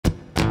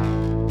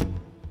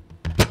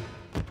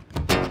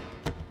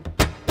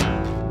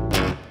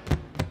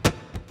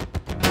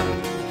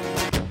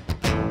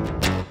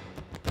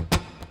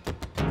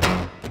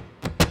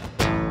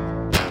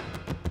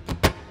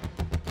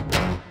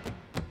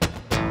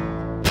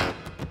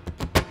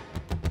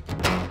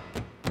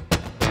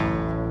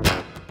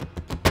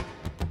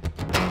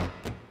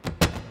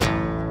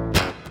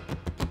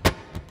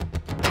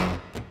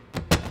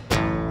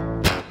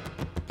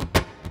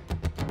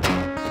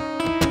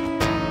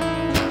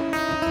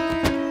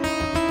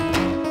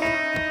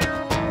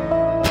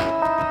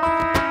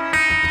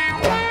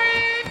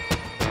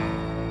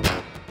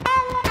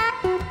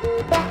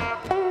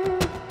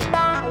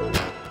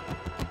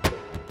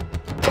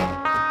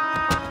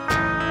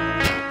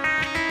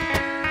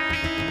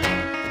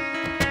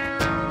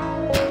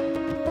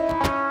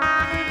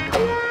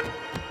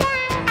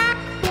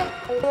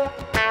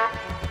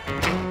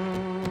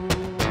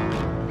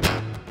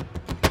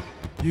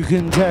You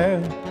can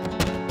tell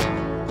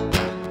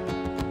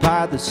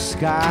by the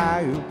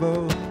sky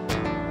above,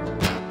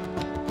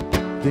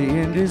 the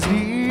end is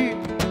near,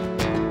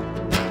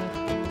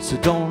 so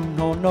don't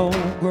know no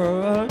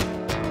grudge.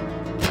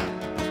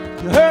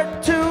 You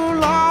hurt too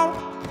long,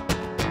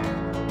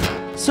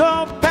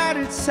 so bad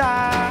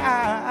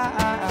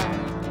inside,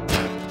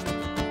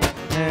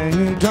 and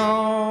you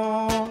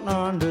don't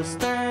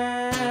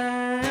understand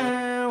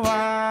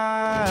why.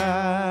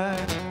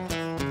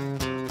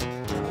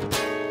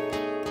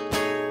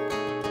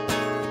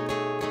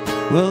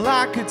 Well,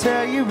 I could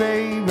tell you,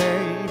 baby,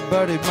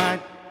 but it might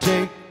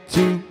take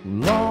too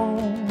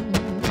long.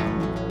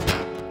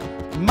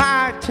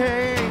 Might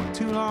take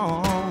too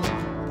long.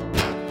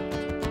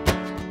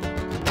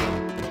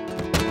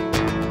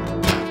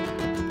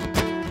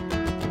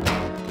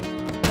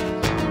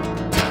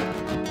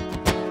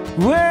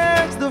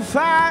 Where's the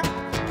fire,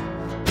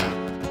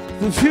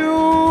 the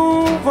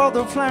fuel for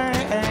the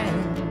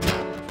flame?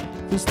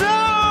 There's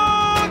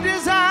no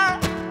desire,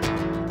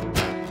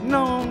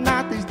 no,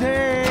 not these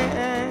days.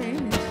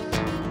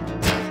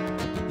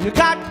 You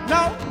got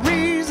no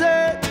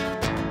reason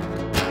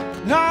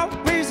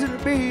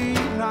to be,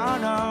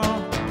 no.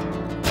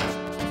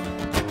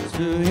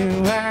 So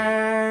you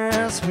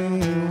ask me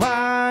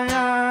why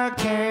I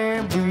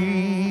can't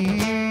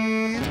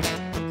breathe.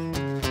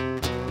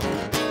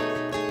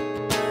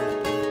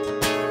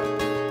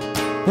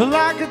 Well,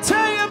 I could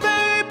tell you,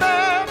 baby,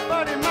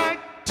 but it might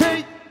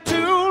take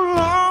too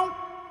long.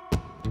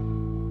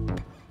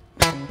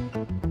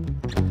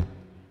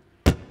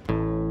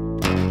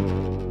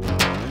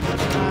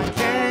 I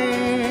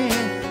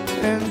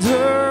can't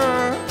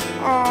endure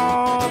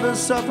all the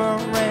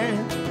suffering.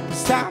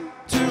 It's time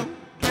to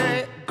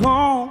get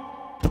gone.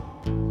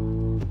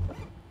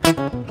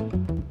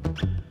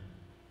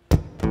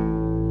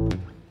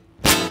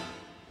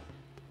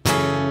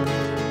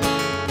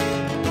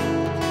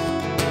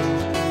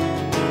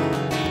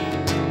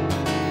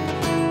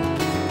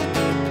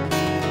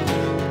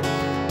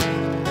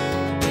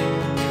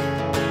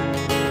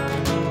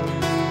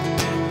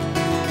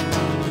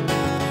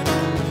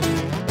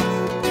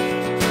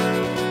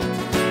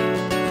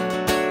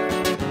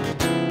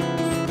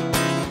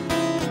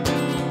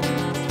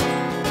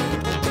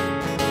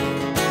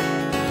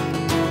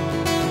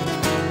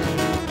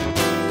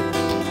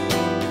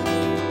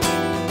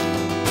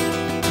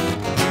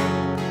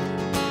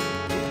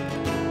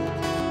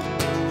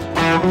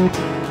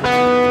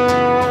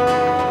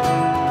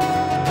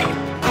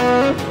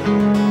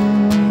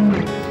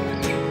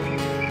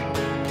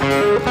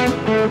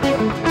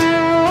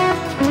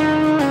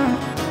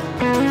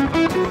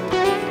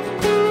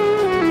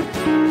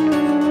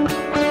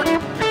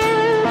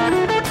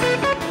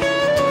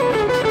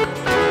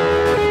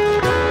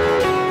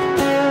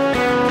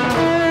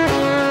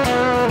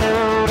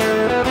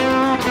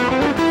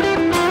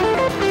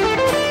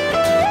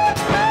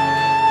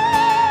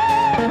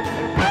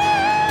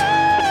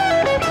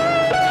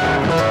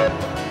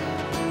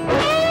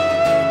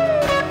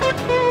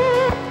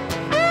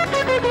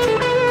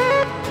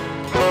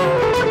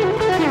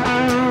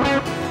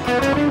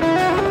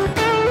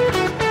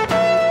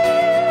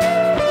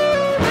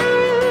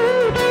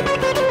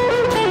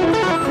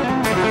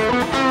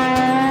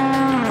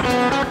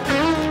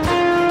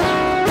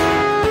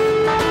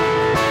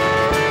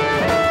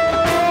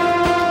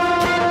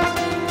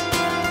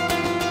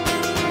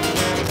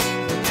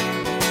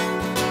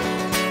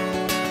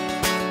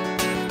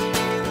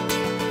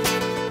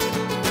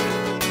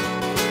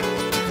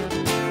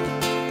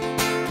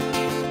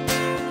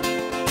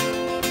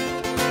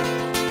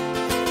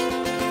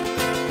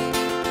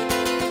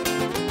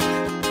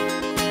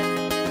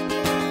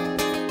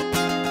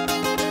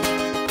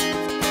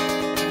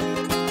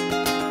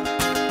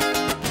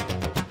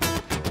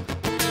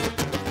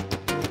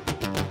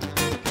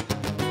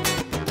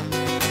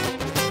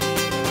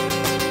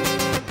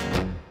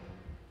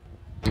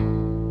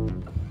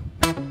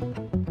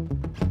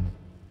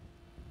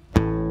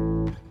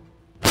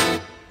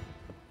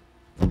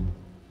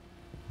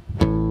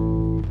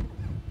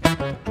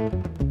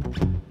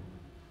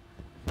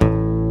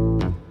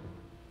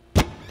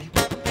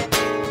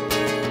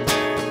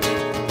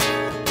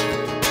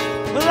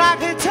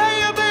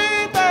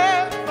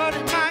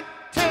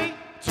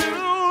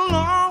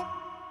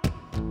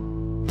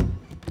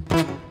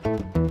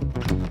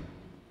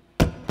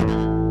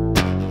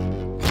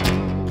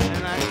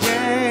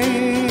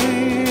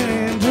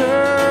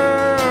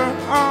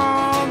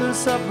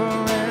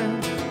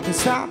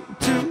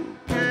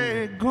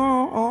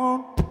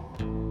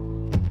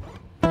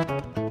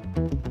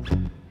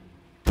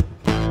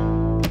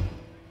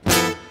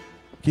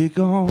 Get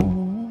gone.